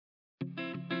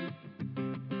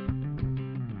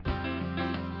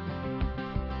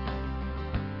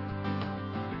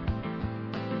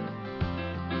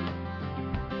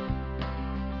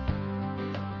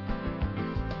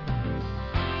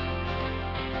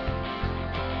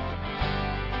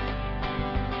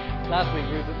Last week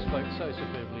Rupert spoke so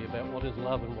superbly about what is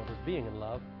love and what is being in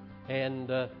love, and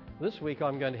this week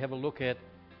I'm going to have a look at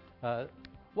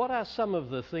what are some of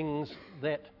the things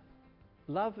that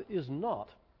love is not.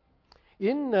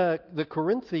 In the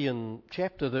Corinthian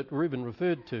chapter that Reuben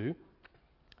referred to,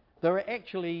 there are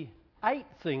actually 8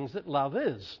 things that love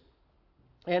is,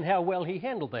 and how well he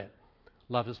handled that.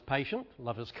 Love is patient,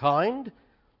 love is kind,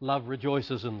 love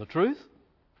rejoices in the truth,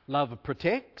 love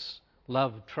protects,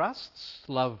 love trusts,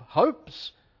 love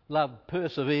hopes, love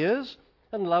perseveres,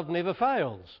 and love never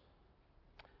fails.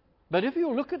 But if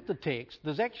you look at the text,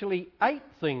 there's actually 8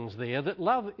 things there that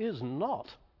love is not.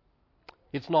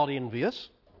 It's not envious,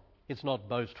 it's not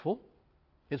boastful,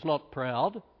 it's not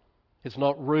proud, it's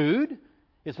not rude,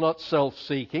 it's not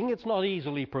self-seeking, it's not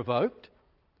easily provoked,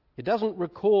 it doesn't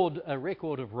record a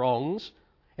record of wrongs,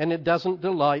 and it doesn't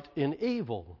delight in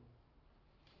evil.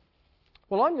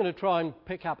 Well, I'm going to try and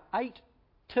pick up 8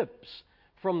 tips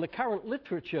from the current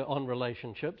literature on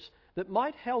relationships that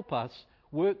might help us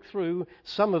work through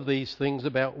some of these things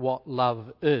about what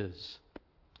love is.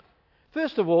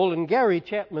 First of all, in Gary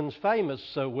Chapman's famous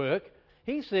work,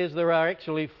 he says there are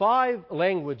actually 5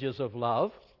 languages of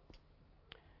love.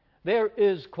 There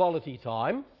is quality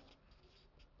time.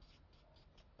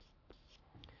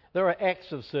 There are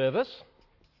acts of service.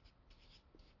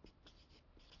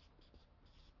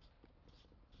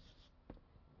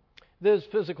 There's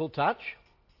physical touch.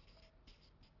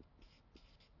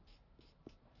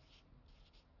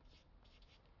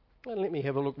 And let me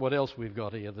have a look what else we've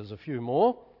got here. There's a few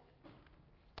more.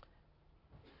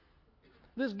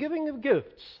 There's giving of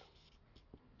gifts.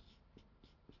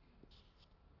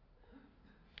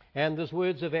 And there's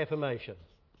words of affirmation.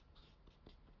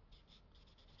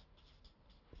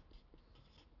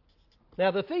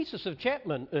 Now, the thesis of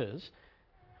Chapman is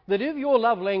that if your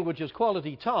love language is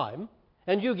quality time,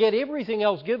 and you get everything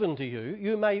else given to you,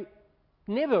 you may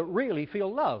never really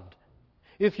feel loved.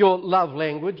 If your love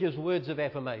language is words of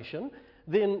affirmation,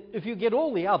 then if you get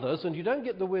all the others and you don't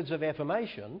get the words of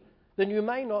affirmation, then you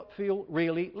may not feel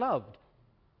really loved.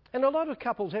 And a lot of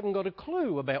couples haven't got a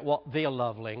clue about what their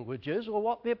love language is or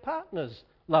what their partner's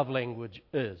love language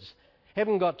is.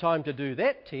 Haven't got time to do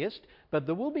that test, but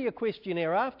there will be a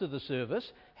questionnaire after the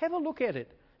service. Have a look at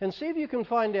it and see if you can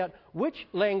find out which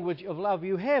language of love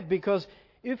you have, because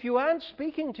if you aren't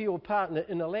speaking to your partner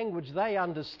in a language they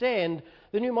understand,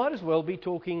 then you might as well be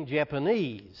talking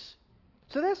Japanese.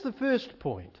 So that's the first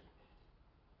point.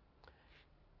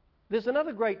 There's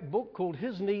another great book called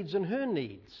His Needs and Her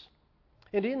Needs.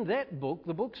 And in that book,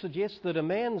 the book suggests that a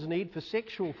man's need for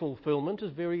sexual fulfillment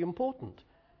is very important.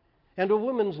 And a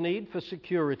woman's need for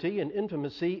security and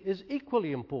intimacy is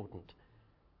equally important.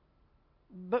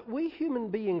 But we human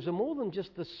beings are more than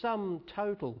just the sum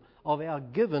total of our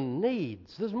given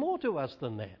needs. There's more to us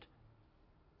than that.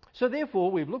 So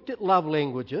therefore, we've looked at love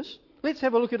languages. Let's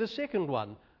have a look at a second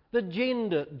one, the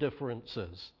gender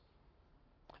differences.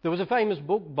 There was a famous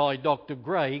book by Dr.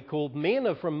 Gray called Men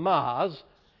Are From Mars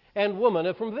and Women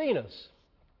Are From Venus.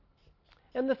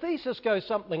 And the thesis goes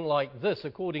something like this,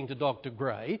 according to Dr.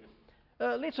 Gray.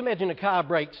 Let's imagine a car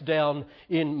breaks down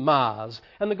in Mars,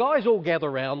 and the guys all gather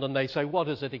round and they say, what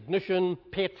is it? Ignition,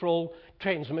 petrol,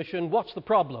 transmission, what's the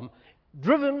problem?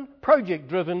 Driven,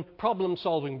 project-driven,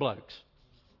 problem-solving blokes.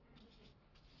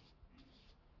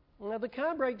 Now the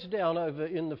car breaks down over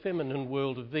in the feminine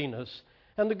world of Venus,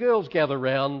 and the girls gather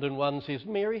round and one says,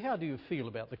 Mary, how do you feel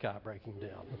about the car breaking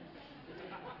down?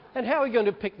 And how are you going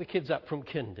to pick the kids up from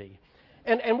kindy?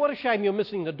 And what a shame you're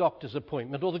missing the doctor's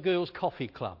appointment or the girls' coffee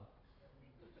club.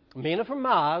 Men are from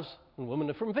Mars and women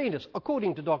are from Venus,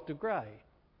 according to Dr. Gray.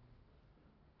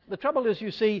 The trouble is,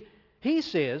 you see, he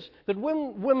says that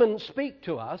when women speak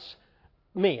to us,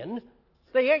 men,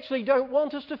 they actually don't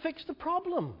want us to fix the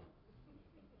problem.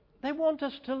 They want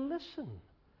us to listen.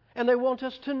 And they want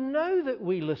us to know that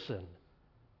we listen.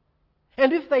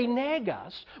 And if they nag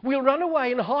us, we'll run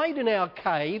away and hide in our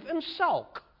cave and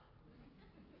sulk.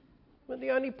 But the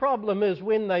only problem is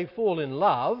when they fall in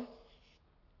love,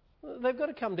 they've got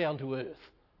to come down to earth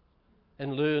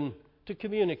and learn to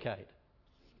communicate.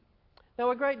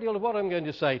 Now, a great deal of what I'm going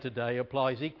to say today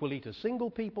applies equally to single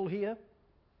people here,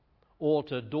 or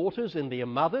to daughters and their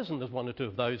mothers, and there's 1 or 2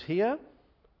 of those here,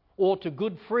 or to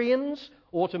good friends,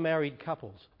 or to married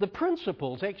couples. The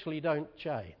principles actually don't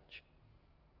change.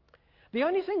 The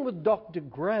only thing with Dr.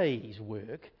 Gray's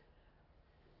work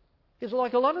is,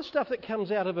 like a lot of stuff that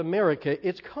comes out of America,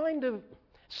 it's kind of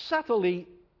subtly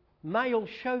male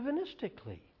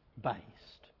chauvinistically based.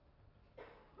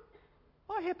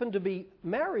 I happen to be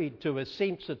married to a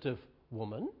sensitive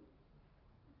woman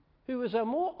who is a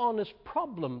more honest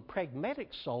problem pragmatic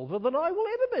solver than I will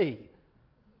ever be.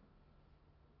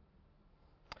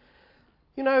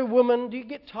 You know, woman, do you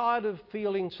get tired of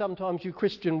feeling sometimes, you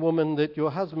Christian woman, that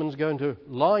your husband's going to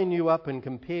line you up and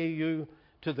compare you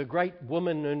to the great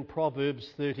woman in Proverbs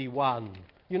 31?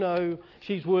 You know,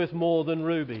 she's worth more than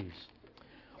rubies.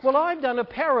 Well, I've done a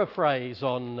paraphrase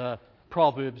on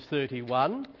Proverbs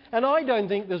 31, and I don't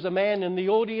think there's a man in the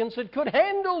audience that could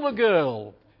handle the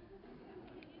girl.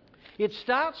 It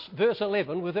starts, verse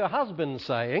 11, with her husband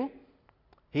saying,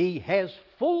 he has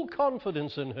full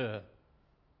confidence in her.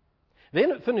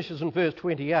 Then it finishes in verse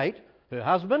 28, her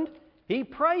husband, he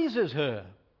praises her.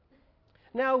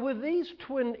 Now, with these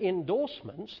twin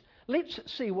endorsements, let's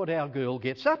see what our girl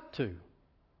gets up to.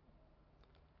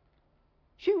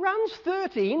 She runs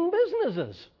 13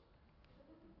 businesses.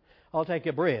 I'll take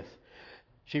a breath.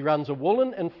 She runs a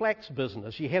woolen and flax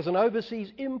business. She has an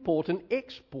overseas import and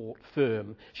export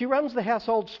firm. She runs the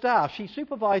household staff. She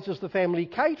supervises the family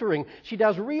catering. She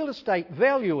does real estate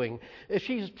valuing.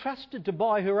 She's trusted to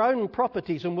buy her own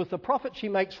properties, and with the profit she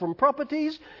makes from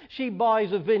properties, she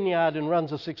buys a vineyard and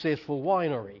runs a successful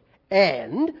winery.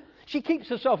 And she keeps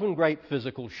herself in great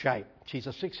physical shape. She's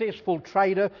a successful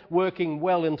trader working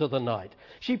well into the night.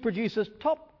 She produces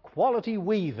top quality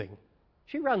weaving.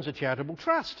 She runs a charitable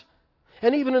trust.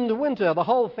 And even in the winter, the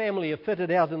whole family are fitted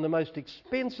out in the most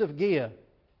expensive gear.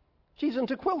 She's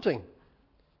into quilting.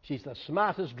 She's the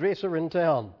smartest dresser in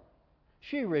town.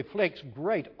 She reflects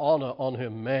great honour on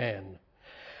her man.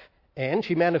 And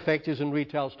she manufactures and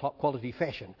retails top quality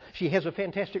fashion. She has a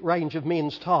fantastic range of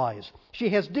men's ties. She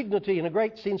has dignity and a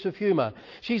great sense of humour.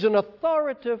 She's an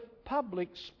authoritative public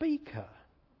speaker.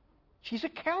 She's a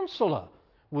counsellor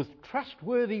with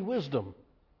trustworthy wisdom.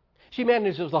 She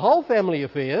manages the whole family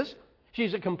affairs.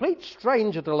 She's a complete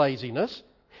stranger to laziness.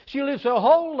 She lives her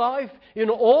whole life in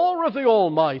awe of the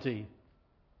Almighty.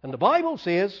 And the Bible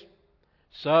says,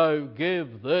 so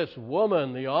give this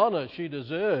woman the honour she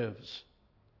deserves.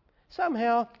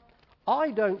 Somehow,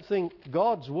 I don't think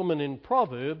God's woman in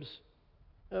Proverbs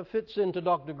fits into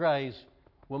Dr. Gray's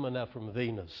women are from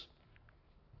Venus.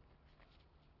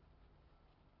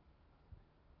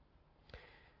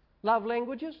 Love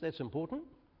languages, that's important.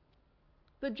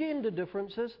 The gender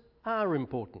differences are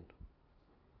important.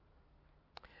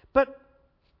 But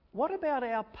what about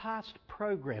our past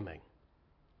programming?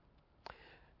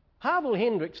 Harville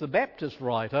Hendricks, the Baptist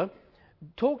writer,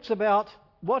 talks about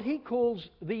what he calls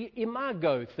the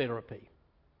imago therapy.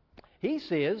 He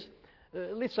says,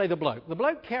 let's say the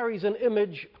bloke carries an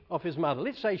image of his mother.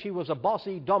 Let's say she was a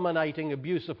bossy, dominating,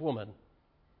 abusive woman.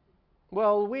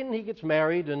 Well, when he gets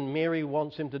married and Mary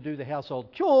wants him to do the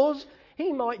household chores,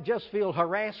 he might just feel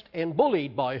harassed and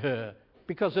bullied by her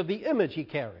because of the image he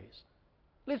carries.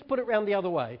 Let's put it round the other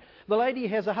way. The lady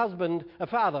has a husband, a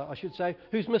father, I should say,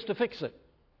 who's Mr. Fix-It.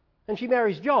 And she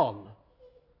marries John.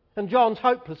 And John's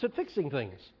hopeless at fixing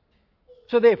things.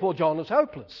 So therefore John is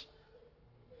hopeless.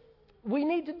 We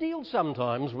need to deal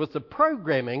sometimes with the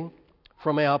programming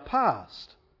from our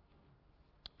past.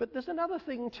 But there's another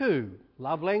thing too.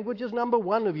 Love language is number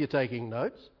 1 if you're taking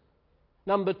notes.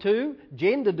 Number 2,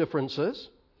 gender differences.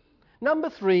 Number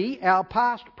 3, our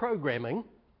past programming.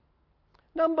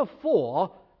 Number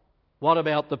 4, what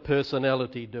about the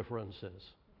personality differences?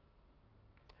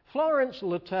 Florence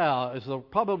Latour is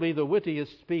probably the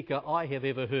wittiest speaker I have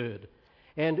ever heard.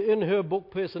 And in her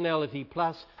book Personality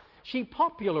Plus, she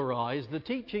popularised the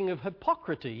teaching of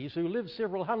Hippocrates, who lived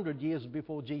several hundred years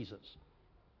before Jesus.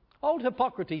 Old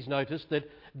Hippocrates noticed that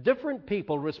different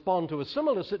people respond to a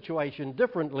similar situation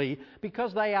differently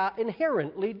because they are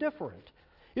inherently different.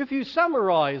 If you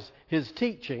summarise his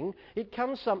teaching, it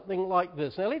comes something like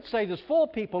this. Now let's say there's 4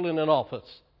 people in an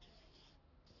office.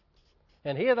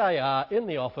 And here they are in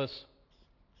the office.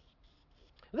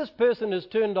 This person is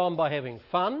turned on by having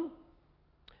fun.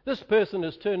 This person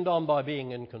is turned on by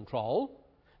being in control.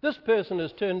 This person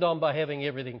is turned on by having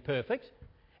everything perfect.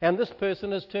 And this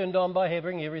person is turned on by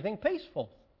having everything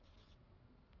peaceful.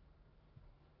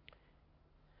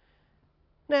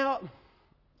 Now,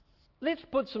 let's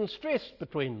put some stress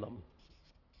between them.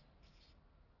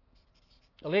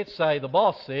 Let's say the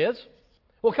boss says,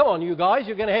 well, come on, you guys,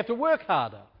 you're going to have to work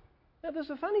harder. Now, there's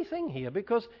a funny thing here,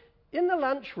 because in the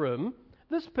lunchroom,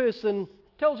 this person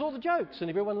tells all the jokes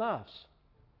and everyone laughs.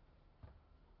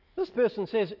 This person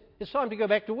says, it's time to go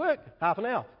back to work, half an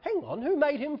hour. Hang on, who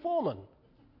made him foreman?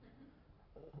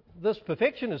 This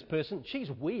perfectionist person,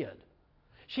 she's weird.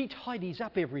 She tidies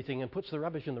up everything and puts the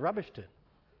rubbish in the rubbish tin.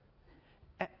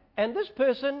 And this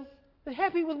person is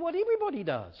happy with what everybody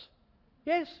does.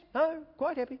 Yes, no,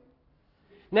 quite happy.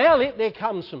 Now there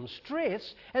comes some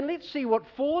stress, and let's see what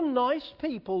 4 nice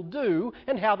people do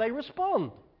and how they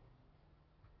respond.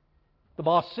 The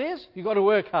boss says, you've got to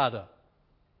work harder.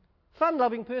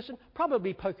 fun-loving person,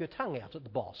 probably poke her tongue out at the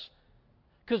boss.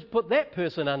 Because put that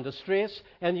person under stress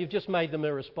and you've just made them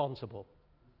irresponsible.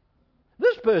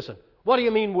 This person, what do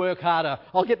you mean work harder?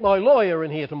 I'll get my lawyer in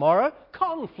here tomorrow.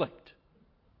 Conflict.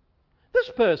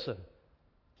 This person,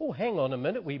 oh, hang on a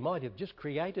minute, we might have just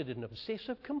created an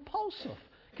obsessive compulsive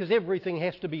because everything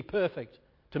has to be perfect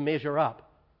to measure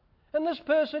up. And this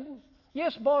person,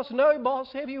 yes boss, no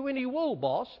boss, have you any wool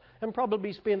boss? And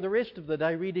probably spend the rest of the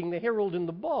day reading the Herald in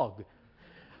the bog.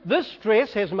 This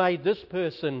stress has made this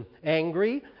person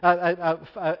angry,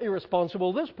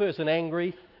 irresponsible, this person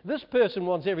angry, this person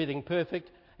wants everything perfect,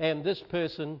 and this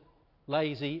person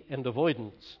lazy and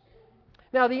avoidance.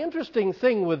 Now the interesting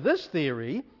thing with this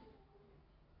theory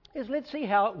is let's see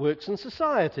how it works in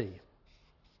society.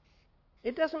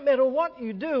 It doesn't matter what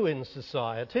you do in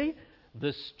society,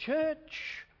 this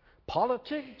church,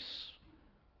 politics,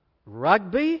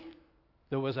 rugby.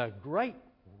 There was a great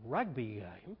rugby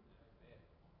game,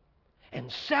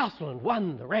 and Southland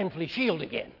won the Ranfurly Shield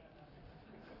again.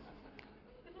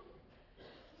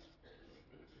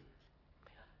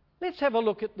 Let's have a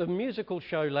look at the musical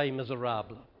show Les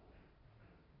Miserables.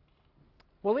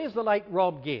 Well, there's the late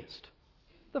Rob Guest,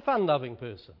 the fun-loving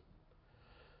person.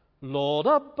 Lord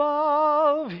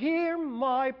above, hear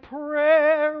my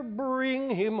prayer, bring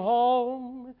him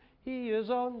home, he is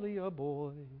only a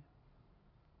boy.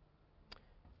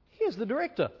 Here's the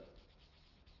director.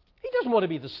 He doesn't want to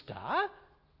be the star,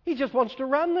 he just wants to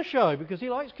run the show because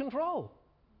he likes control.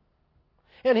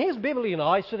 And here's Beverly and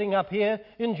I sitting up here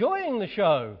enjoying the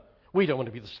show. We don't want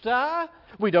to be the star,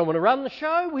 we don't want to run the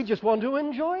show, we just want to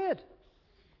enjoy it.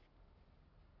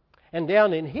 And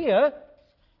down in here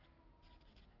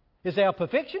is our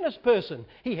perfectionist person.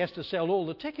 He has to sell all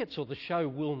the tickets or the show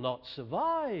will not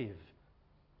survive.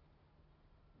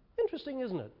 Interesting,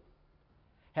 isn't it?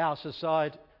 How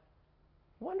society...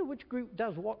 I wonder which group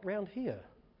does what round here.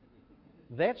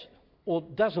 That's, or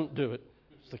doesn't do it,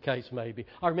 as the case may be.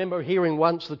 I remember hearing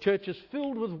once the church is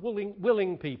filled with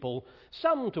willing people,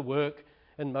 some to work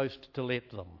and most to let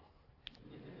them.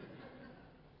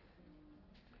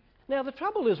 Now the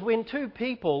trouble is when two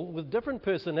people with different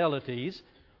personalities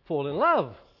fall in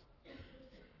love,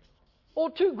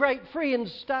 or two great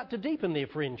friends start to deepen their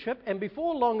friendship, and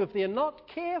before long, if they're not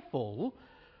careful,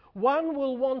 one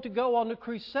will want to go on a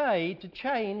crusade to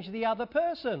change the other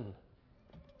person.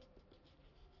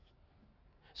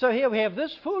 So here we have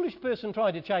this foolish person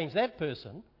trying to change that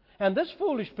person, and this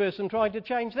foolish person trying to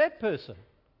change that person.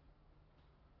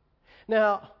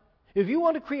 Now, if you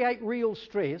want to create real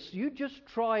stress, you just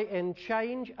try and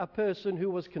change a person who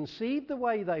was conceived the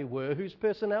way they were, whose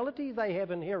personality they have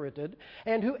inherited,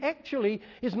 and who actually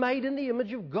is made in the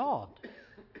image of God.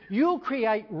 You'll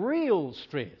create real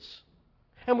stress.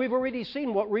 And we've already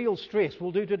seen what real stress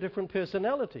will do to different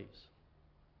personalities.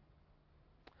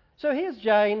 So here's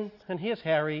Jane and here's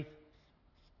Harry,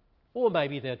 or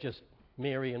maybe they're just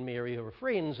Mary and Mary who are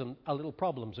friends and a little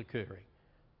problem's occurring.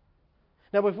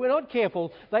 Now, if we're not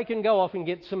careful, they can go off and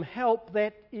get some help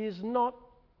that is not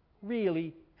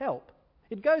really help.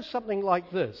 It goes something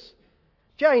like this.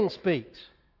 Jane speaks.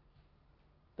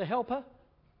 The helper,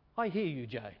 I hear you,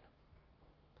 Jane.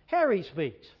 Harry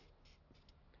speaks.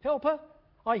 Helper,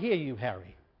 I hear you,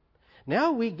 Harry.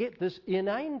 Now we get this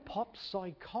inane pop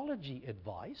psychology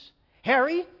advice.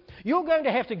 Harry, you're going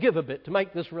to have to give a bit to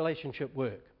make this relationship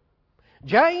work.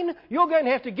 Jane, you're going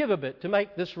to have to give a bit to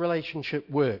make this relationship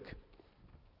work.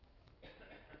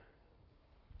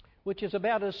 Which is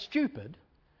about as stupid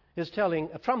as telling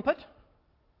a trumpet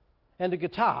and a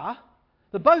guitar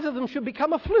that both of them should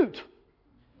become a flute.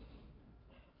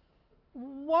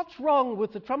 What's wrong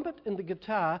with the trumpet and the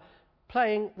guitar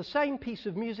playing the same piece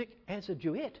of music as a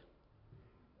duet?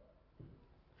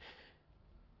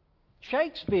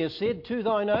 Shakespeare said, "To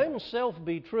thine own self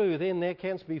be true, then there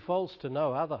canst be false to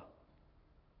no other."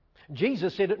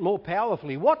 Jesus said it more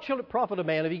powerfully. What shall it profit a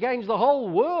man if he gains the whole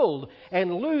world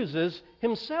and loses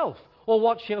himself? Or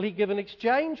what shall he give in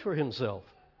exchange for himself?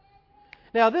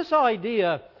 Now this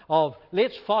idea of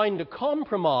let's find a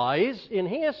compromise in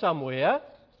here somewhere,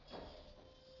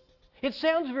 it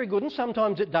sounds very good and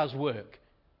sometimes it does work.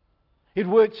 It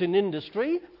works in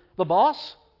industry. The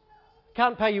boss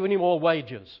can't pay you any more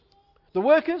wages. The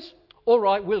workers, all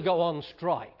right, we'll go on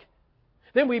strike.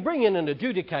 Then we bring in an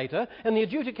adjudicator, and the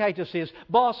adjudicator says,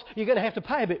 boss, you're going to have to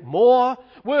pay a bit more.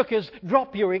 Workers,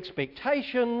 drop your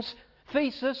expectations.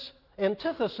 Thesis,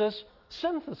 antithesis,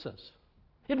 synthesis.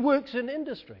 It works in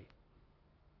industry.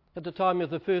 At the time of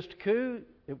the first coup,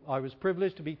 I was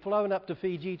privileged to be flown up to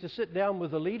Fiji to sit down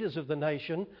with the leaders of the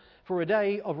nation for a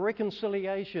day of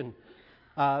reconciliation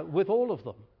with all of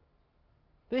them.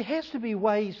 There has to be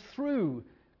ways through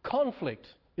conflict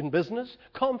in business,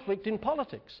 conflict in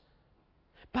politics.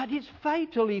 But it's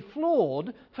fatally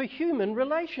flawed for human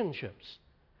relationships.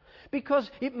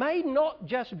 Because it may not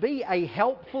just be a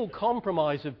helpful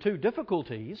compromise of two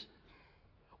difficulties.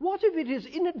 What if it is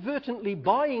inadvertently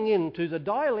buying into the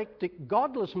dialectic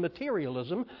godless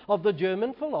materialism of the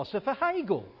German philosopher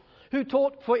Hegel, who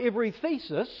taught for every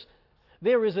thesis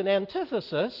there is an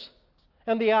antithesis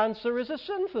and the answer is a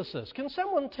synthesis? Can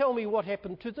someone tell me what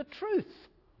happened to the truth?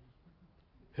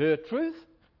 Her truth?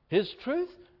 His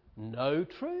truth? No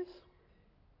truth?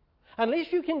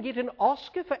 Unless you can get an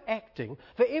Oscar for acting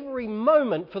for every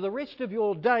moment for the rest of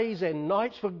your days and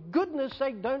nights, for goodness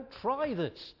sake, don't try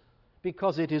this,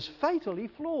 because it is fatally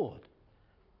flawed.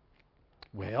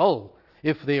 Well,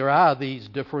 if there are these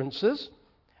differences,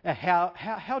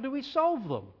 how do we solve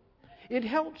them? It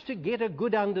helps to get a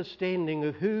good understanding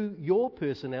of who your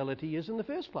personality is in the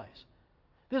first place.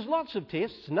 There's lots of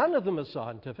tests, none of them are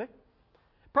scientific.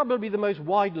 Probably the most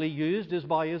widely used is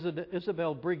by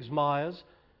Isabel Briggs Myers,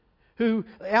 who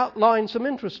outlines some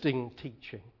interesting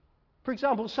teaching. For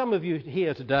example, some of you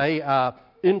here today are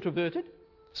introverted,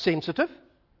 sensitive,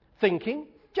 thinking,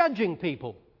 judging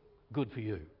people. Good for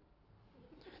you.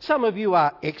 Some of you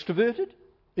are extroverted,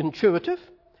 intuitive,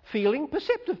 feeling,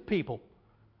 perceptive people.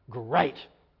 Great.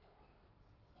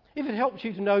 If it helps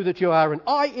you to know that you are an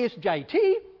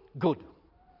ISJT, good.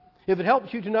 If it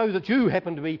helps you to know that you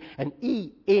happen to be an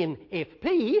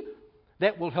ENFP,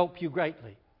 that will help you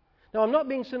greatly. Now, I'm not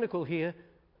being cynical here,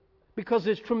 because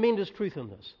there's tremendous truth in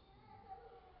this.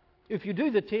 If you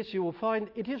do the test, you will find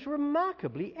it is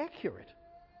remarkably accurate.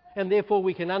 And therefore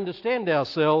we can understand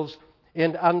ourselves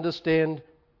and understand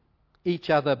each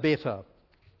other better.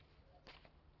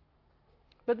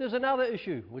 But there's another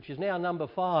issue, which is now number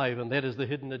 5, and that is the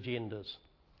hidden agendas.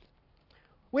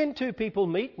 When two people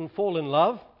meet and fall in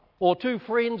love, or two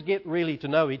friends get really to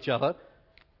know each other,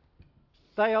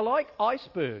 they are like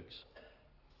icebergs.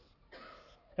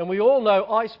 And we all know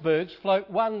icebergs float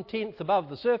 1/10 above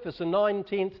the surface and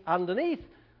 9/10 underneath.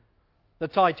 The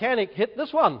Titanic hit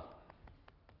this one.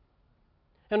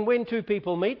 And when two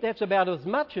people meet, that's about as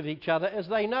much of each other as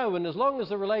they know. And as long as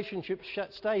the relationship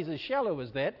stays as shallow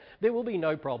as that, there will be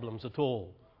no problems at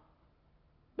all.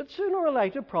 But sooner or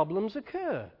later, problems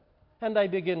occur. And they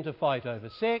begin to fight over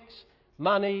sex,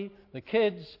 money, the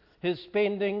kids, his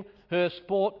spending, her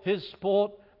sport, his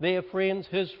sport, their friends,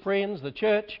 his friends, the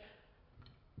church.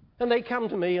 And they come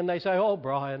to me and they say, "Oh,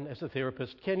 Brian, as a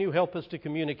therapist, can you help us to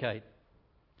communicate?"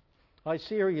 I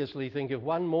seriously think if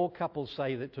one more couple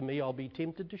say that to me, I'll be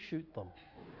tempted to shoot them.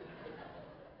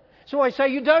 So I say,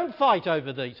 you don't fight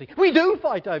over these things. We do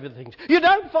fight over the things. You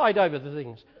don't fight over the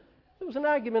things. There was an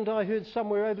argument I heard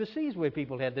somewhere overseas where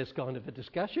people had this kind of a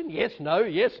discussion. Yes, no,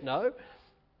 yes, no.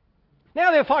 Now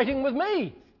they're fighting with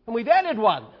me, and we've added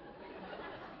one.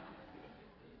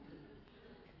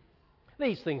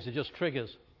 These things are just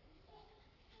triggers.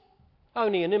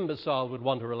 Only an imbecile would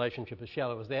want a relationship as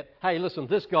shallow as that. Hey, listen,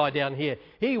 this guy down here,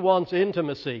 he wants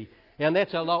intimacy, and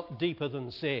that's a lot deeper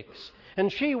than sex. And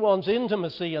she wants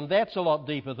intimacy, and that's a lot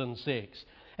deeper than sex.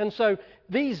 And so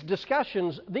these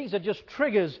discussions, these are just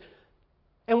triggers,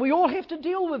 and we all have to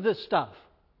deal with this stuff.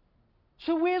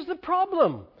 So where's the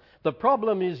problem? The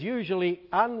problem is usually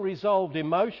unresolved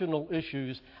emotional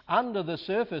issues under the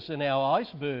surface in our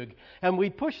iceberg, and we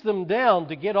push them down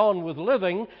to get on with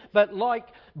living, but like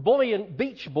buoyant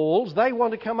beach balls, they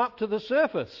want to come up to the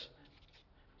surface.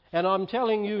 And I'm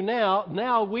telling you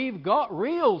now we've got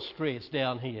real stress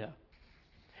down here.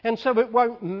 And so it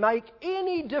won't make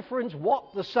any difference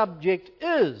what the subject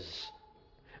is.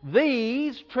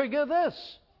 These trigger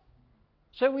this.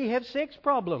 So we have sex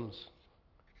problems.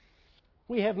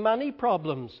 We have money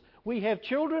problems. We have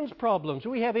children's problems.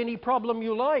 We have any problem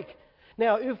you like.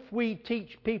 Now, if we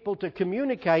teach people to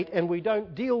communicate and we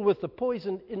don't deal with the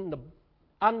poison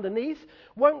underneath,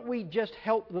 won't we just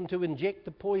help them to inject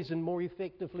the poison more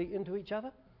effectively into each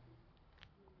other?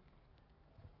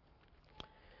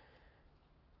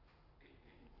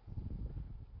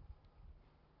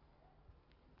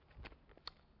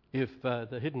 If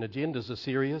the hidden agendas are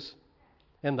serious,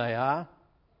 and they are,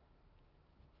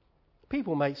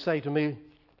 people may say to me,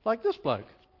 like this bloke,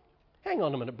 "Hang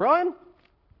on a minute, Brian,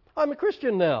 I'm a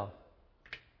Christian now.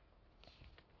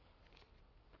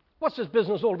 What's this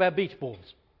business all about beach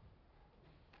balls?"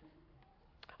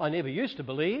 I never used to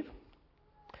believe,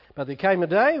 but there came a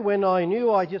day when I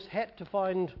knew I just had to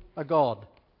find a God.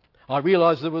 I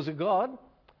realised there was a God.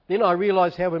 Then I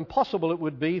realised how impossible it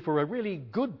would be for a really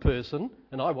good person,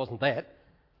 and I wasn't that,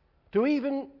 to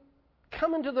even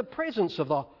come into the presence of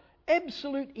the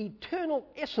absolute eternal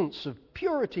essence of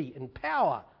purity and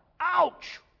power.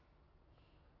 Ouch!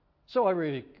 So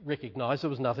I recognised there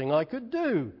was nothing I could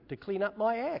do to clean up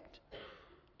my act,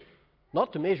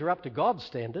 not to measure up to God's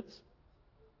standards.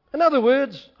 In other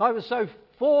words, I was so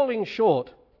falling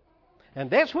short. And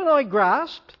that's when I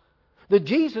grasped that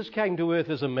Jesus came to earth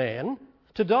as a man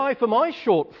to die for my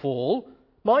shortfall,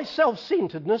 my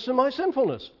self-centeredness and my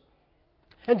sinfulness.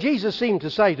 And Jesus seemed to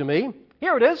say to me,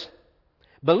 here it is.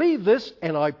 Believe this,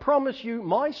 and I promise you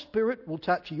my spirit will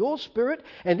touch your spirit,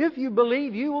 and if you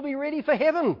believe, you will be ready for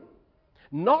heaven.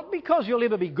 Not because you'll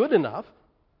ever be good enough,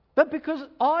 but because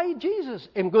I, Jesus,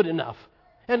 am good enough,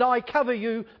 and I cover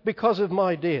you because of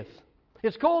my death.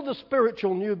 It's called the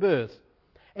spiritual new birth,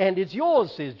 and it's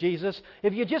yours, says Jesus,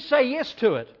 if you just say yes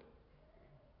to it.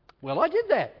 Well, I did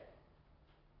that.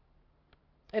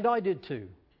 And I did too,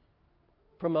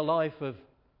 from a life of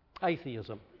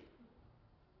atheism.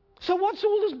 So what's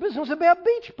all this business about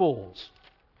beach balls?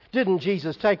 Didn't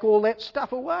Jesus take all that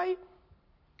stuff away?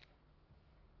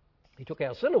 He took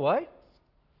our sin away.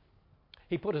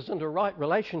 He put us into a right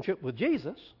relationship with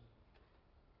Jesus.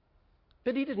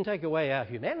 But he didn't take away our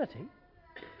humanity.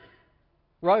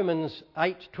 Romans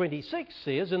 8:26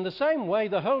 says, in the same way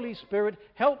the Holy Spirit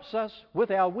helps us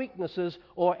with our weaknesses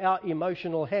or our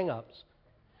emotional hang-ups.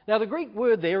 Now the Greek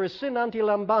word there is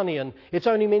synantilambanion. It's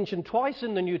only mentioned twice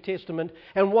in the New Testament,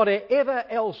 and whatever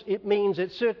else it means,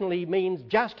 it certainly means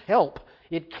just help.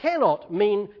 It cannot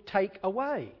mean take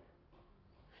away.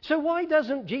 So why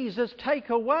doesn't Jesus take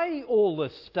away all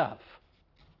this stuff?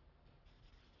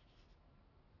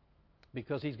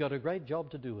 Because he's got a great job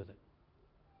to do with it.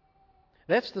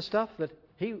 That's the stuff that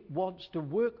he wants to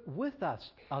work with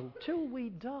us until we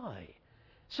die,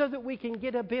 so that we can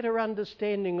get a better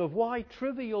understanding of why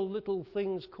trivial little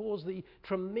things cause the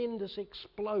tremendous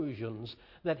explosions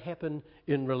that happen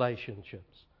in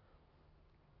relationships.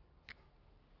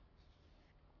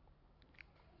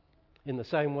 In the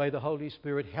same way, the Holy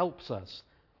Spirit helps us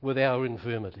with our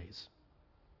infirmities.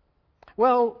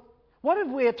 Well, what if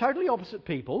we're totally opposite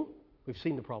people? We've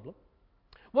seen the problem.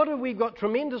 What if we've got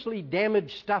tremendously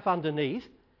damaged stuff underneath?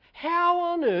 How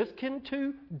on earth can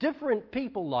two different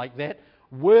people like that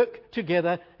work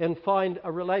together and find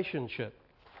a relationship?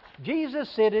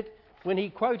 Jesus said it when he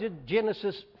quoted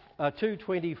Genesis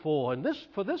 2:24, and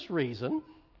for this reason,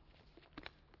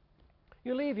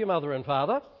 you leave your mother and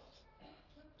father.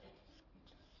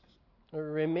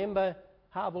 Remember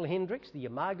Harville Hendricks, the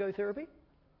Imago therapy?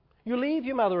 You leave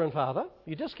your mother and father,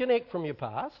 you disconnect from your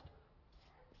past,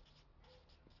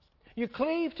 you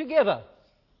cleave together.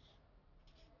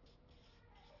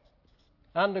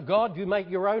 Under God, you make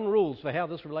your own rules for how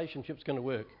this relationship's going to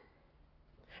work.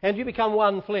 And you become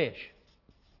one flesh.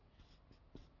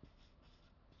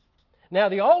 Now,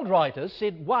 the old writers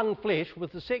said one flesh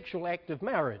with the sexual act of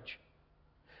marriage.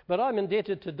 But I'm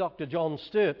indebted to Dr. John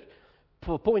Sturt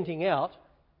for pointing out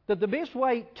that the best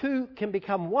way two can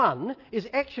become one is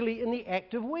actually in the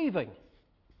act of weaving.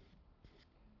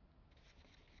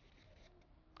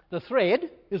 The thread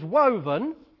is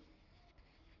woven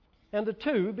and the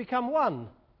two become one.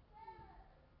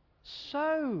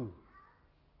 So,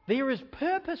 there is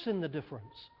purpose in the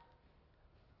difference.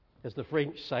 As the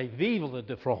French say, vive la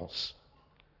différence.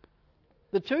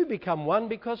 The two become one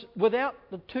because without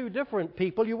the two different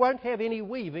people, you won't have any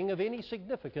weaving of any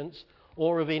significance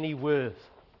or of any worth.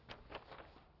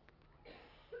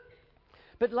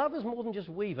 But love is more than just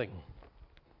weaving.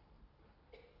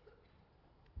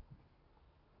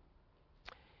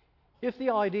 If the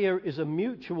idea is a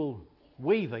mutual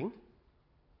weaving,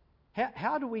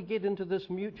 how do we get into this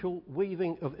mutual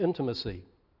weaving of intimacy?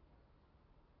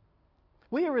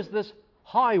 Where is this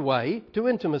highway to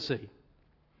intimacy?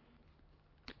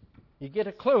 You get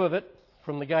a clue of it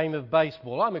from the game of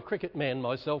baseball. I'm a cricket man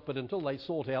myself, but until they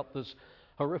sort out this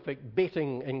horrific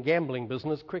betting and gambling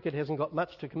business, cricket hasn't got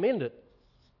much to commend it.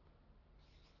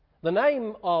 The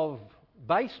name of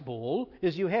baseball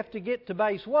is you have to get to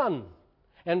base 1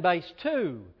 and base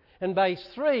 2 and base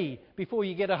 3 before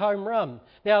you get a home run.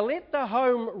 Now let the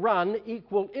home run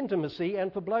equal intimacy,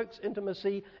 and for blokes,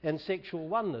 intimacy and sexual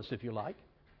oneness, if you like.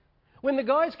 When the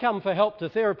guys come for help to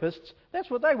therapists,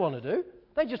 that's what they want to do.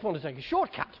 They just want to take a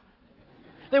shortcut.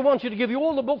 They want you to give you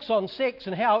all the books on sex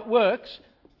and how it works.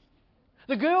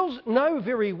 The girls know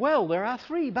very well there are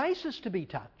 3 bases to be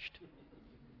touched.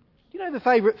 You know the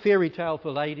favourite fairy tale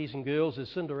for ladies and girls is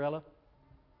Cinderella?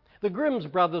 The Grimm's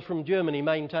brothers from Germany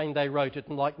maintained they wrote it,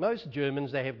 and like most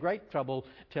Germans, they have great trouble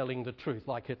telling the truth,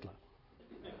 like Hitler.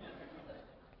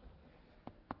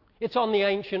 It's on the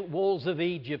ancient walls of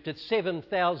Egypt. It's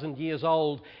 7,000 years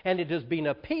old, and it has been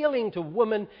appealing to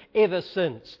women ever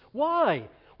since. Why?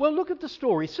 Well, look at the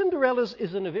story. Cinderella's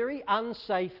is in a very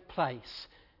unsafe place.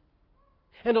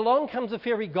 And along comes a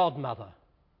fairy godmother.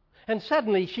 And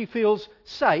suddenly she feels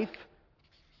safe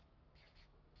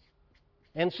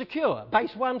and secure.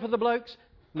 Base 1 for the blokes,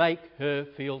 make her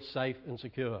feel safe and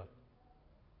secure.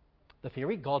 The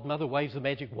fairy godmother waves the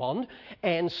magic wand,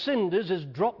 and Cinders is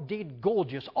drop-dead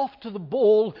gorgeous, off to the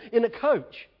ball in a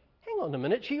coach. Hang on a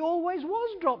minute, she always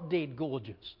was drop-dead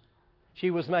gorgeous.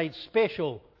 She was made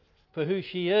special for who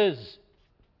she is,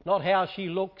 not how she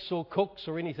looks or cooks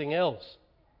or anything else.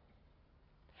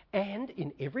 And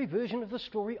in every version of the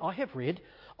story I have read,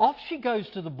 off she goes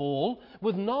to the ball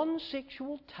with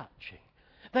non-sexual touching.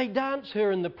 They dance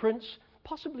her and the prince,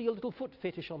 possibly a little foot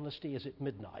fetish on the stairs at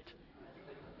midnight.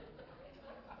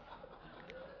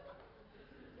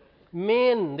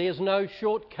 Men, there's no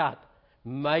shortcut.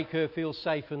 Make her feel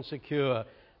safe and secure.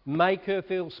 Make her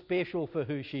feel special for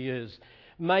who she is.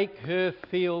 Make her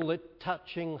feel that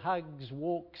touching, hugs,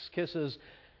 walks, kisses.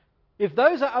 If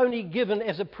those are only given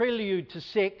as a prelude to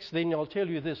sex, then I'll tell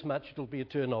you this much, it'll be a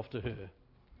turn-off to her.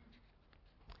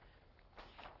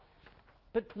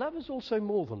 But love is also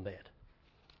more than that.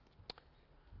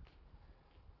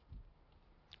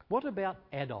 What about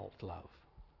adult love?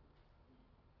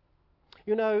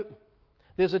 You know,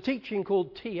 there's a teaching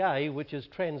called TA, which is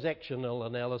transactional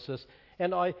analysis,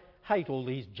 and I hate all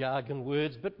these jargon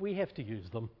words, but we have to use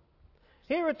them.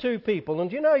 Here are two people,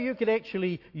 and you know you could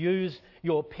actually use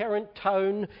your parent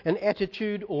tone and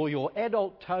attitude, or your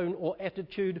adult tone or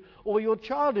attitude, or your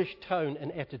childish tone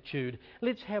and attitude.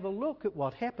 Let's have a look at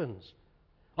what happens.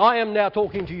 I am now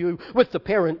talking to you with the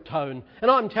parent tone, and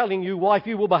I'm telling you, wife,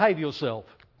 you will behave yourself.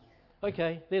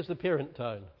 Okay, there's the parent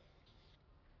tone.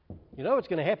 You know what's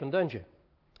going to happen, don't you?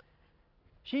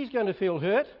 She's going to feel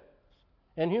hurt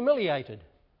and humiliated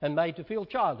and made to feel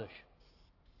childish.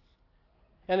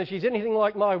 And if she's anything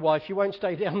like my wife, she won't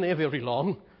stay down there very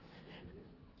long.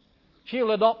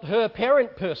 She'll adopt her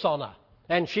parent persona,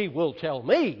 and she will tell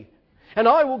me. And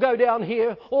I will go down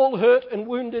here all hurt and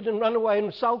wounded and run away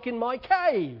and sulk in my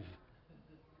cave.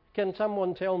 Can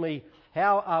someone tell me,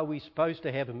 how are we supposed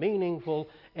to have a meaningful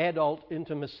adult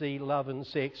intimacy, love and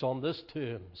sex on this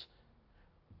terms?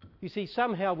 You see,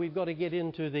 somehow we've got to get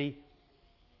into the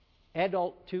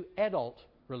adult-to-adult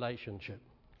relationship.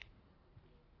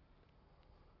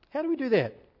 How do we do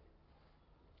that?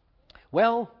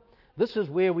 Well, this is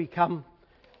where we come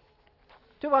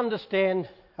to understand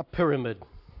a pyramid.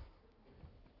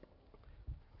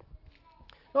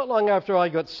 Not long after I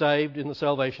got saved in the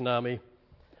Salvation Army,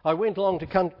 I went along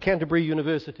to Canterbury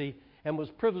University and was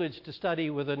privileged to study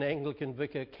with an Anglican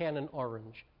vicar, Canon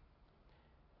Orange.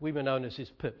 We were known as his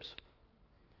pips.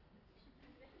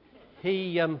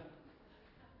 We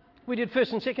did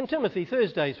 1st and 2nd Timothy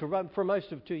Thursdays for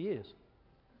most of 2 years.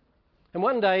 And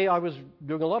one day I was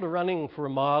doing a lot of running for a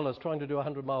mile. I was trying to do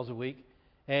 100 miles a week.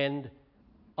 And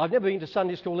I've never been to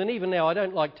Sunday school, and even now I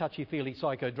don't like touchy-feely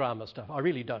psychodrama stuff. I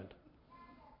really don't.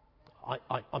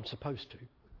 I'm supposed to.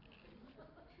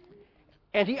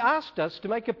 And he asked us to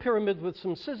make a pyramid with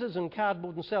some scissors and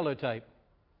cardboard and sellotape.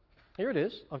 Here it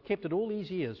is. I've kept it all these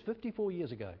years, 54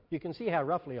 years ago. You can see how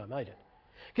roughly I made it.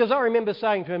 Because I remember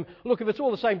saying to him, look, if it's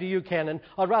all the same to you, Canon,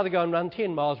 I'd rather go and run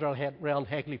 10 miles around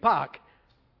Hagley Park.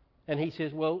 And he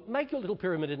says, well, make your little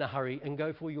pyramid in a hurry and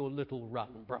go for your little run,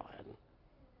 Brian.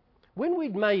 When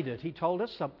we'd made it, he told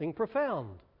us something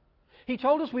profound. He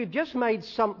told us we've just made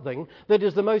something that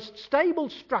is the most stable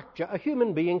structure a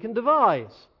human being can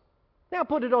devise. Now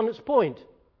put it on its point.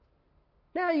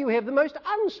 Now you have the most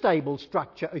unstable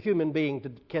structure a human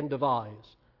being can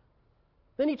devise.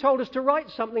 Then he told us to write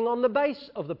something on the base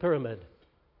of the pyramid.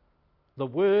 The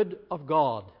Word of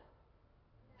God.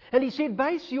 And he said,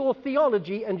 base your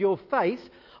theology and your faith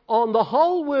on the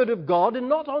whole Word of God and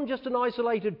not on just an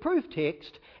isolated proof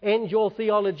text, and your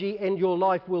theology and your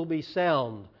life will be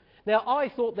sound. Now, I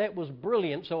thought that was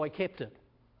brilliant, so I kept it.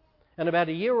 And about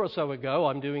a year or so ago,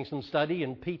 I'm doing some study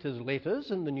in Peter's letters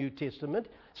in the New Testament,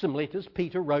 some letters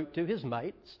Peter wrote to his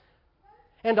mates.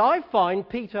 And I find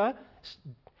Peter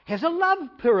has a love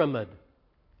pyramid.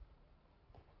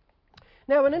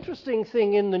 Now, an interesting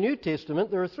thing in the New Testament,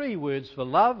 there are 3 words for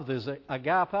love. There's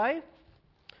agape,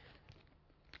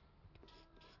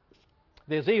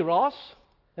 there's eros,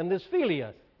 and there's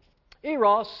philia.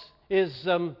 Eros is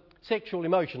sexual,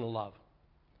 emotional love.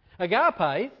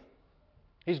 Agape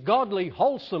is godly,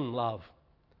 wholesome love.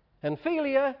 And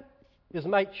philia is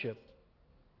mateship.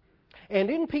 And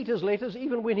in Peter's letters,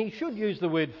 even when he should use the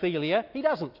word philia, he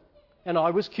doesn't. And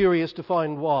I was curious to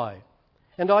find why.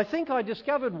 And I think I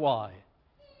discovered why.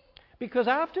 Because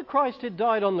after Christ had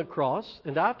died on the cross,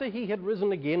 and after he had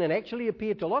risen again and actually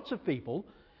appeared to lots of people,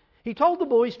 he told the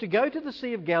boys to go to the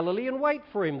Sea of Galilee and wait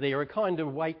for him there, a kind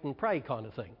of wait and pray kind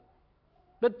of thing.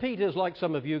 But Peter's like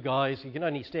some of you guys. You can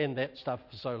only stand that stuff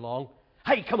for so long.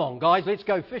 Hey, come on, guys, let's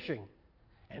go fishing.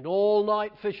 And all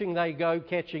night fishing they go,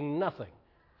 catching nothing.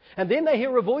 And then they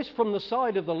hear a voice from the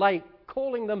side of the lake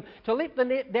calling them to let the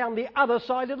net down the other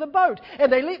side of the boat.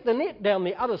 And they let the net down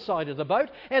the other side of the boat,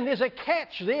 and there's a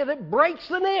catch there that breaks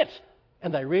the net.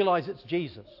 And they realise it's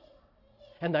Jesus.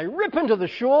 And they rip into the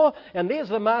shore, and there's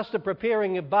the master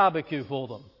preparing a barbecue for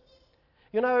them.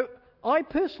 You know, I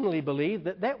personally believe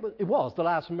that it was the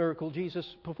last miracle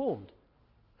Jesus performed.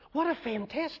 What a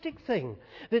fantastic thing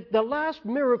that the last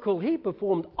miracle he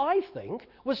performed, I think,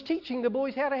 was teaching the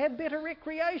boys how to have better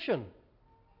recreation.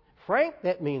 Frank,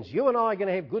 that means you and I are going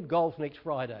to have good golf next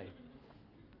Friday.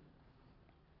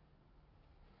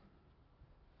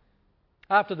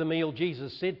 After the meal,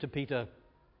 Jesus said to Peter,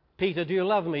 "Peter, do you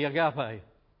love me, agape?"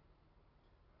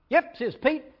 "Yep," says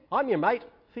Pete, "I'm your mate,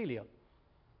 philia."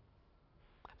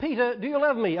 "Peter, do you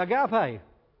love me, agape?"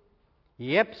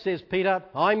 "Yep," says Peter,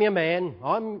 "I'm your man,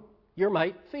 I'm your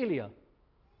mate, philia."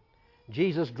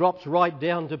 Jesus drops right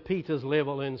down to Peter's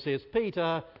level and says,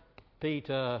 Peter,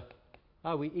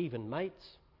 are we even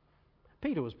mates?"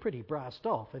 Peter was pretty brassed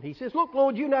off, and he says, "Look,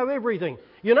 Lord, you know everything.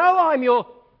 You know I'm your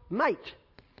mate."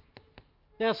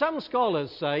 Now, some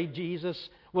scholars say Jesus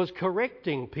was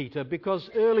correcting Peter because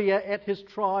earlier at his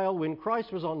trial, when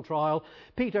Christ was on trial,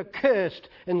 Peter cursed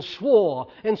and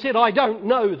swore and said, "I don't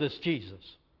know this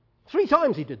Jesus." 3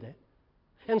 times he did that.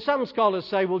 And some scholars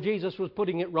say, well, Jesus was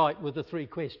putting it right with the 3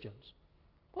 questions.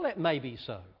 Well, that may be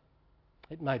so.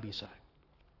 It may be so.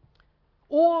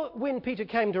 Or when Peter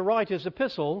came to write his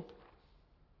epistle,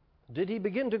 did he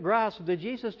begin to grasp that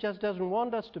Jesus just doesn't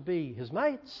want us to be his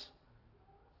mates?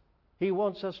 He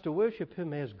wants us to worship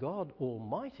him as God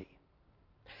Almighty.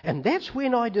 And that's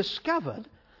when I discovered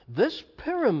this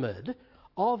pyramid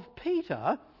of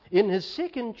Peter in his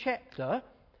 2nd chapter,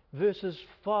 verses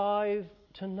 5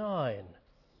 to 9.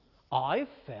 I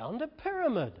found a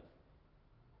pyramid.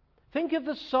 Think of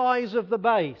the size of the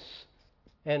base.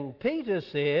 And Peter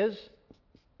says,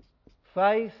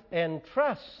 faith and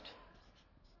trust.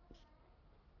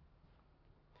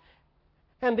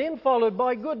 And then followed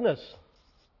by goodness.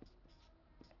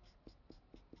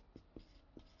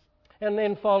 And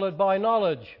then followed by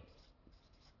knowledge.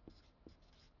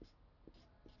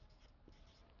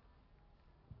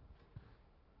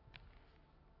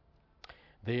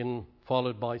 Then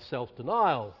followed by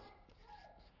self-denial.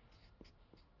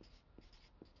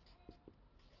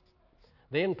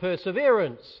 Then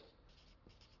perseverance.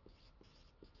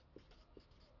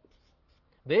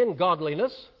 Then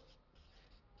godliness.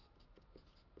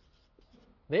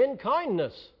 Then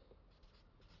kindness.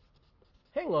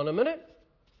 Hang on a minute.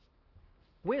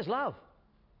 Where's love?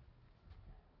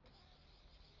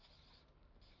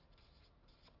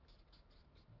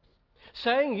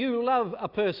 Saying you love a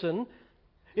person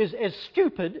is as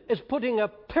stupid as putting a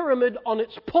pyramid on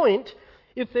its point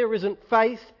if there isn't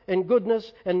faith and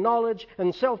goodness and knowledge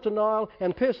and self-denial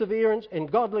and perseverance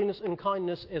and godliness and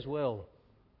kindness as well.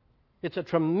 It's a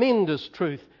tremendous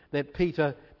truth that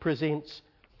Peter presents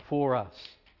for us.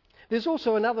 There's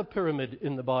also another pyramid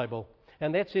in the Bible,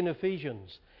 and that's in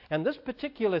Ephesians. And this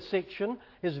particular section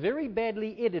is very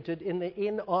badly edited in the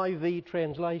NIV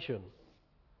translation.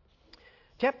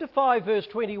 Chapter 5, verse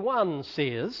 21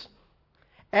 says,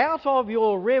 "Out of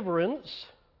your reverence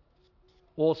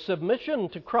or submission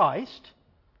to Christ,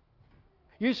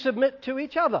 you submit to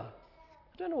each other."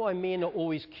 I don't know why men are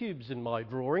always cubes in my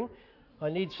drawing. I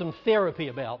need some therapy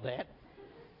about that.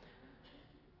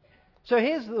 So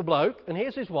here's the bloke, and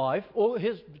here's his wife, or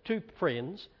his 2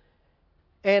 friends,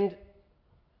 and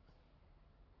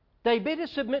they better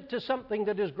submit to something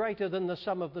that is greater than the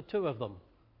sum of the 2 of them.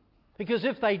 Because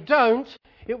if they don't,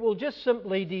 it will just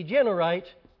simply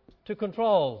degenerate to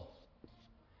control.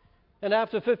 And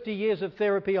after 50 years of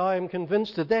therapy, I am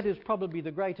convinced that that is probably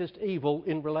the greatest evil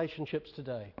in relationships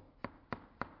today.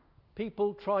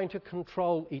 People trying to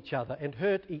control each other and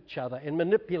hurt each other and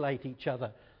manipulate each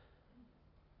other.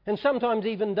 And sometimes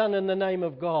even done in the name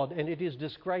of God, and it is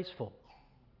disgraceful.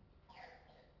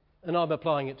 And I'm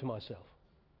applying it to myself.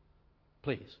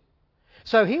 Please.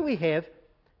 So here we have,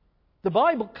 the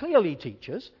Bible clearly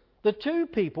teaches the 2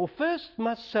 people first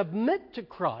must submit to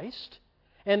Christ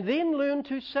and then learn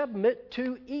to submit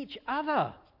to each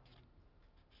other.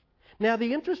 Now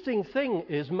the interesting thing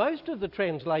is most of the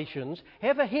translations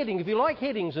have a heading. If you like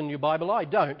headings in your Bible, I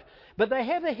don't. But they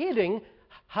have a heading,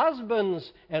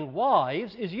 husbands and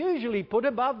wives, is usually put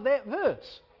above that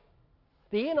verse.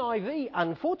 The NIV,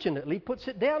 unfortunately, puts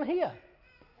it down here,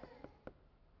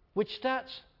 which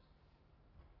starts,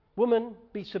 "Women,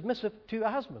 be submissive to your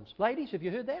husbands." Ladies, have you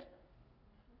heard that?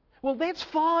 Well, that's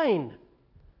fine.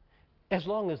 as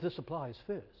long as this applies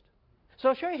first. So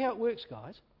I'll show you how it works,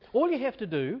 guys. All you have to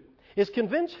do is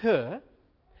convince her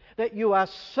that you are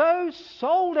so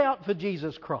sold out for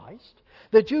Jesus Christ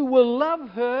that you will love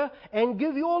her and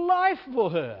give your life for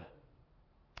her.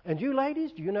 And you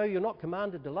ladies, do you know you're not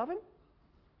commanded to love him?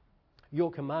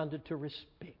 You're commanded to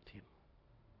respect him.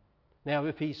 Now,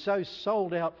 if he's so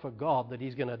sold out for God that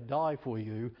he's going to die for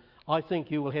you, I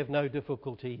think you will have no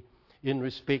difficulty in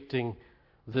respecting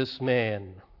this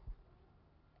man.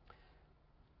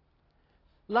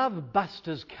 Love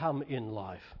busters come in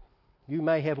life. You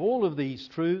may have all of these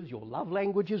truths. Your love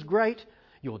language is great.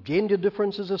 Your gender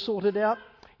differences are sorted out.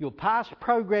 Your past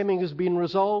programming has been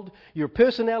resolved. Your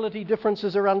personality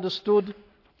differences are understood.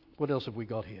 What else have we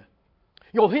got here?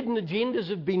 Your hidden agendas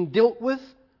have been dealt with.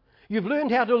 You've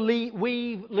learned how to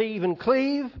weave, leave and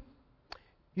cleave.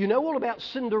 You know all about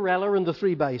Cinderella and the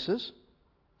three bases.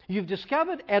 You've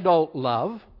discovered adult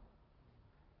love,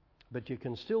 but you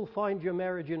can still find your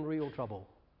marriage in real trouble.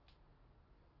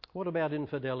 What about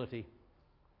infidelity?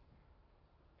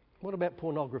 What about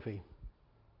pornography?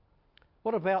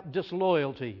 What about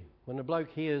disloyalty? When a bloke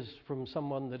hears from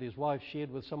someone that his wife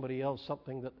shared with somebody else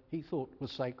something that he thought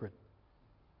was sacred.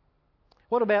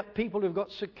 What about people who've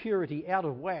got security out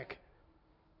of whack?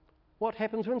 What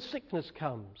happens when sickness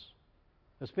comes?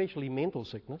 Especially mental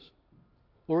sickness,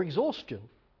 or exhaustion,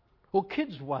 or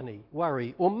kids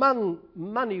worry, or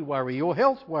money worry, or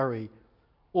health worry,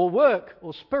 or work,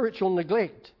 or spiritual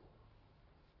neglect.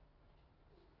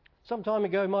 Some time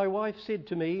ago, my wife said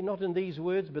to me, not in these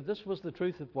words, but this was the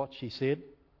truth of what she said,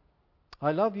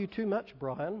 "I love you too much,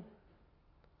 Brian,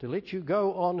 to let you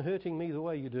go on hurting me the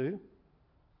way you do,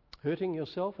 hurting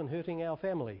yourself and hurting our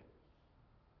family."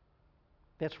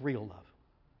 That's real love.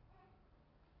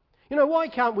 You know, why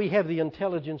can't we have the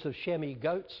intelligence of chamois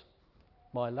goats?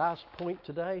 My last point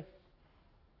today.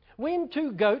 When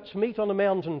two goats meet on a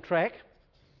mountain track,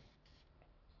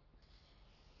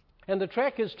 and the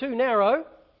track is too narrow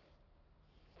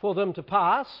for them to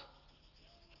pass,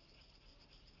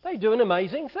 they do an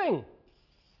amazing thing.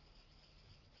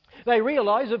 They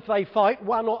realise if they fight,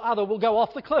 one or other will go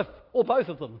off the cliff, or both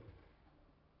of them.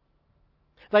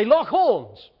 They lock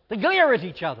horns. They glare at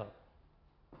each other.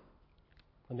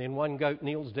 And then one goat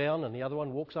kneels down and the other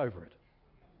one walks over it.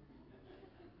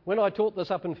 When I taught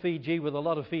this up in Fiji with a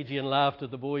lot of Fijian laughter,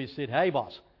 the boys said, "Hey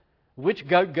boss, which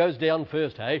goat goes down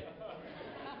first, hey?"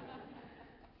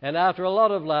 And after a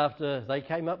lot of laughter, they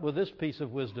came up with this piece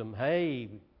of wisdom. "Hey,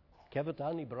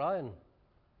 Kavatani Brian,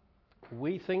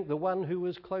 we think the one who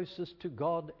is closest to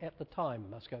God at the time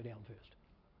must go down first.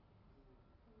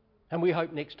 And we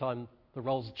hope next time the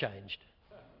roles are changed."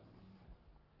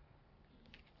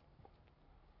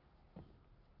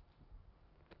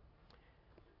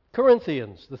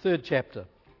 Corinthians, the 3rd chapter.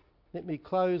 Let me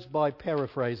close by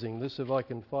paraphrasing this if I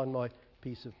can find my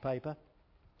piece of paper.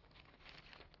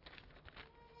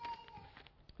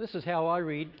 This is how I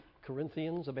read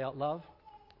Corinthians about love.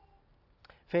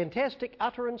 Fantastic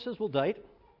utterances will date.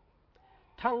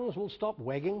 Tongues will stop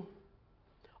wagging.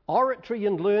 Oratory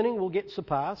and learning will get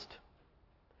surpassed.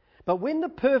 But when the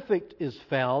perfect is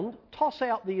found, toss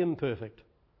out the imperfect.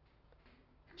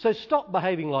 So stop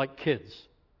behaving like kids,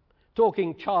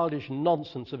 talking childish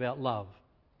nonsense about love,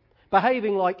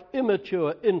 behaving like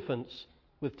immature infants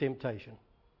with temptation,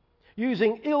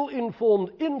 using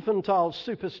ill-informed infantile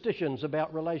superstitions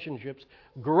about relationships.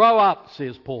 Grow up,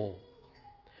 says Paul.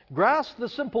 Grasp the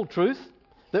simple truth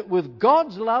that with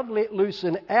God's love let loose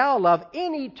in our love,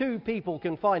 any two people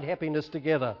can find happiness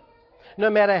together, no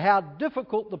matter how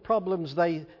difficult the problems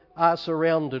they are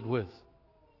surrounded with.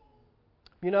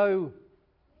 You know,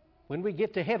 when we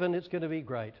get to heaven, it's going to be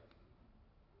great,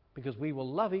 because we will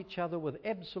love each other with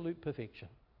absolute perfection.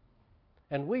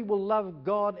 And we will love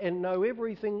God and know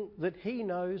everything that He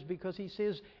knows, because He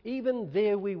says, even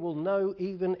there we will know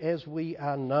even as we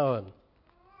are known.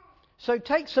 So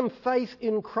take some faith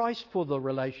in Christ for the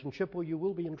relationship, or you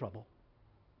will be in trouble.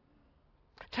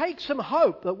 Take some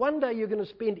hope that one day you're going to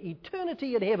spend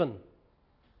eternity in heaven.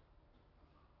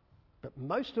 But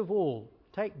most of all,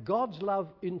 take God's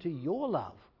love into your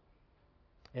love.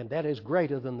 And that is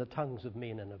greater than the tongues of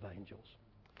men and of angels.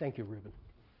 Thank you, Reuben.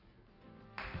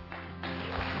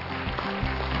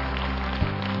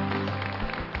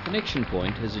 Connection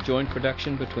Point is a joint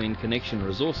production between Connection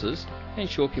Resources and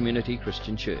Shore Community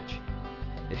Christian Church.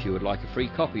 If you would like a free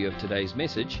copy of today's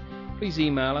message, please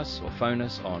email us or phone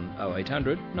us on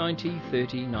 0800 90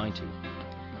 30 90.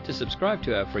 To subscribe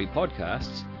to our free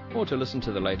podcasts or to listen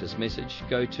to the latest message,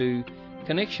 go to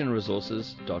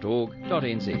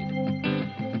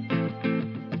connectionresources.org.nz.